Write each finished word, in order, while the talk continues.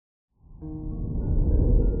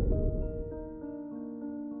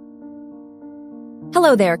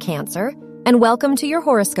Hello there, Cancer, and welcome to your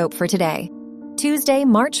horoscope for today, Tuesday,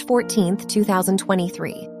 March 14th,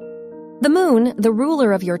 2023. The moon, the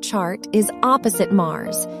ruler of your chart, is opposite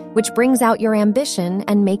Mars, which brings out your ambition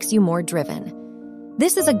and makes you more driven.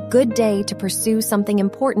 This is a good day to pursue something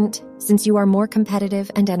important since you are more competitive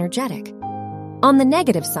and energetic. On the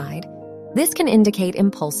negative side, this can indicate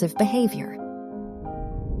impulsive behavior.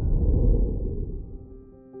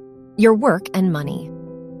 Your work and money.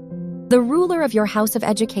 The ruler of your house of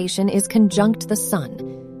education is conjunct the sun,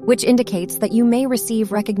 which indicates that you may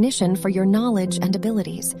receive recognition for your knowledge and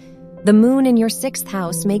abilities. The moon in your 6th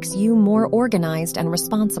house makes you more organized and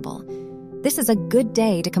responsible. This is a good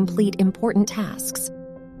day to complete important tasks.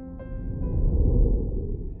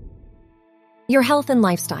 Your health and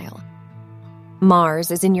lifestyle.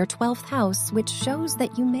 Mars is in your 12th house, which shows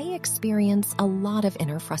that you may experience a lot of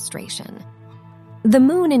inner frustration. The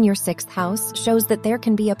moon in your 6th house shows that there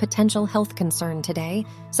can be a potential health concern today,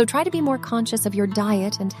 so try to be more conscious of your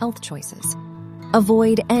diet and health choices.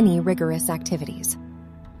 Avoid any rigorous activities.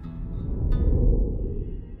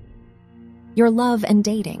 Your love and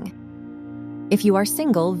dating. If you are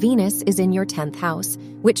single, Venus is in your 10th house,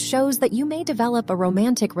 which shows that you may develop a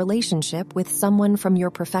romantic relationship with someone from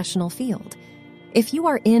your professional field. If you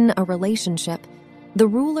are in a relationship, the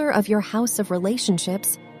ruler of your house of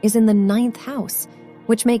relationships is in the 9th house,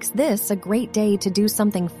 which makes this a great day to do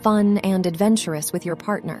something fun and adventurous with your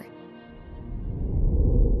partner.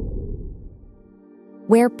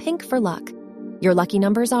 Wear pink for luck. Your lucky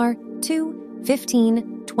numbers are 2,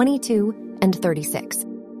 15, 22, and 36.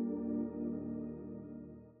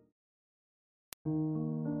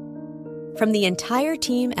 From the entire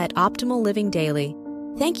team at Optimal Living Daily,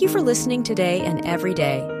 thank you for listening today and every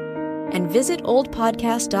day. And visit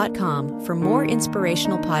oldpodcast.com for more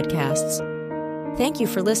inspirational podcasts. Thank you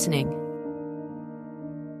for listening.